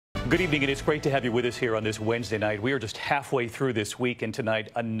Good evening, and it's great to have you with us here on this Wednesday night. We are just halfway through this week, and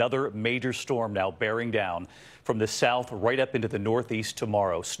tonight another major storm now bearing down from the south right up into the northeast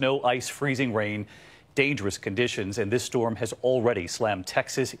tomorrow. Snow, ice, freezing rain, dangerous conditions, and this storm has already slammed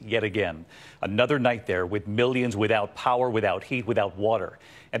Texas yet again. Another night there with millions without power, without heat, without water,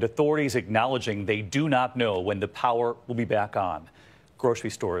 and authorities acknowledging they do not know when the power will be back on.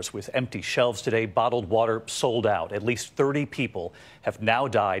 Grocery stores with empty shelves today, bottled water sold out. At least 30 people have now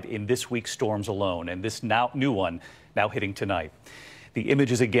died in this week's storms alone, and this new one now hitting tonight. The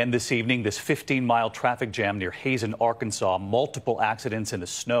images again this evening, this 15-mile traffic jam near Hazen, Arkansas, multiple accidents in the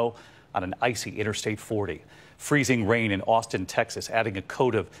snow on an icy Interstate 40. Freezing rain in Austin, Texas, adding a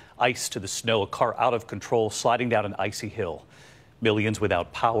coat of ice to the snow, a car out of control sliding down an icy hill. Millions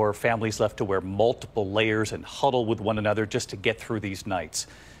without power, families left to wear multiple layers and huddle with one another just to get through these nights.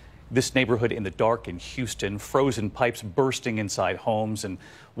 This neighborhood in the dark in Houston, frozen pipes bursting inside homes, and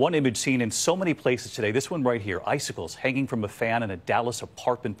one image seen in so many places today, this one right here, icicles hanging from a fan in a Dallas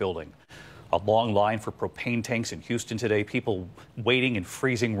apartment building. A long line for propane tanks in Houston today, people waiting in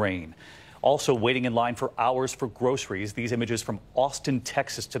freezing rain. Also waiting in line for hours for groceries. These images from Austin,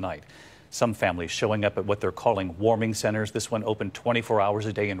 Texas tonight. Some families showing up at what they're calling warming centers. This one open 24 hours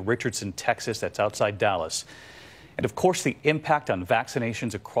a day in Richardson, Texas. That's outside Dallas. And of course, the impact on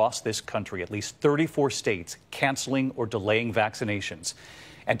vaccinations across this country. At least 34 states canceling or delaying vaccinations.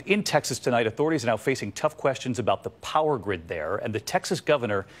 And in Texas tonight, authorities are now facing tough questions about the power grid there and the Texas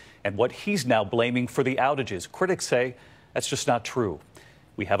governor and what he's now blaming for the outages. Critics say that's just not true.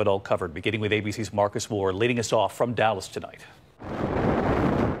 We have it all covered, beginning with ABC's Marcus Moore, leading us off from Dallas tonight.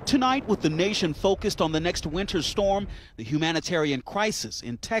 Tonight, with the nation focused on the next winter storm, the humanitarian crisis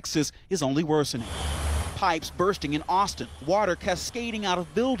in Texas is only worsening. Pipes bursting in Austin, water cascading out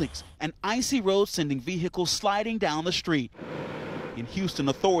of buildings, and icy roads sending vehicles sliding down the street. In Houston,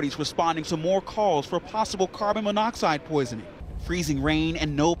 authorities responding to more calls for possible carbon monoxide poisoning. Freezing rain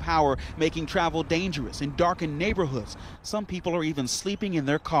and no power making travel dangerous in darkened neighborhoods. Some people are even sleeping in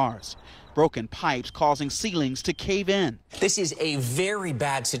their cars. Broken pipes causing ceilings to cave in. This is a very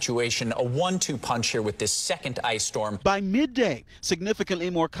bad situation, a 1-2 punch here with this second ice storm. By midday, significantly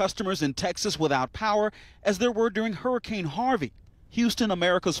more customers in Texas without power as there were during Hurricane Harvey. Houston,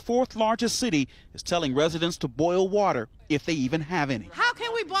 America's fourth largest city, is telling residents to boil water if they even have any. How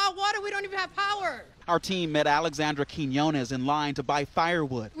can we boil water? We don't even have power. Our team met Alexandra Quinones in line to buy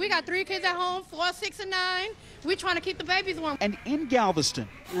firewood. We got 3 kids at home, 4, 6, and 9. We're trying to keep the babies warm. And in Galveston,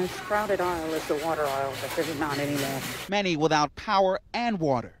 this crowded aisle is the water aisle, but there's not any left. Many without power and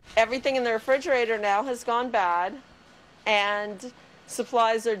water. Everything in the refrigerator now has gone bad, and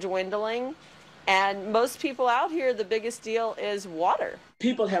supplies are dwindling. And most people out here, the biggest deal is water.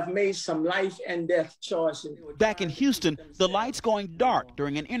 People have made some life and death choices. Back in Houston, the lights going dark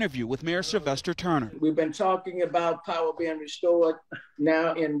during an interview with Mayor Sylvester Turner. We've been talking about power being restored.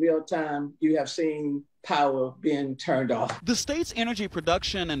 Now in real time, you have seen power being turned off. The state's energy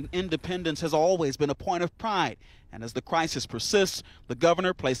production and independence has always been a point of pride. And as the crisis persists, the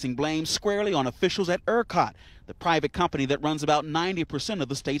governor placing blame squarely on officials at ERCOT, the private company that runs about 90% of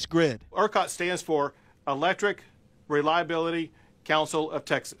the state's grid. ERCOT stands for Electric Reliability Council of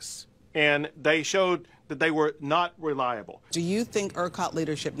Texas, and they showed that they were not reliable. Do you think ERCOT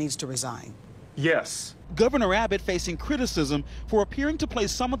leadership needs to resign? Yes. Governor Abbott facing criticism for appearing to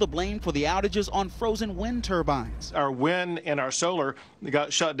place some of the blame for the outages on frozen wind turbines. Our wind and our solar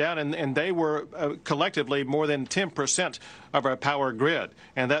got shut down, and they were collectively more than 10% of our power grid.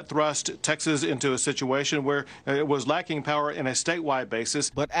 And that thrust Texas into a situation where it was lacking power in a statewide basis.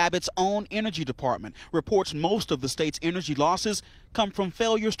 But Abbott's own energy department reports most of the state's energy losses come from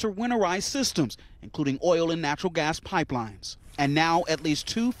failures to winterize systems, including oil and natural gas pipelines. And now at least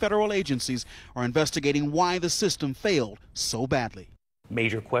 2 federal agencies are investigating why the system failed so badly.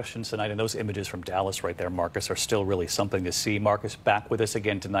 Major questions tonight, and those images from Dallas right there, Marcus, are still really something to see. Marcus, back with us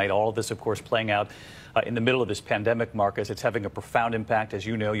again tonight. All of this, of course, playing out in the middle of this pandemic, Marcus. It's having a profound impact. As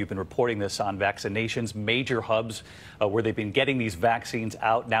you know, you've been reporting this on vaccinations. Major hubs where they've been getting these vaccines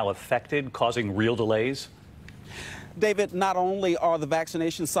out now affected, causing real delays. David, not only are the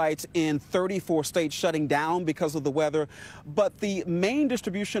vaccination sites in 34 states shutting down because of the weather, but the main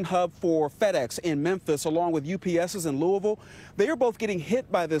distribution hub for FedEx in Memphis, along with UPS's in Louisville, they are both getting hit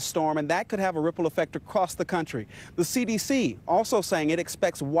by this storm, and that could have a ripple effect across the country. The CDC also saying it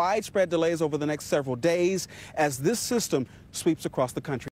expects widespread delays over the next several days as this system sweeps across the country.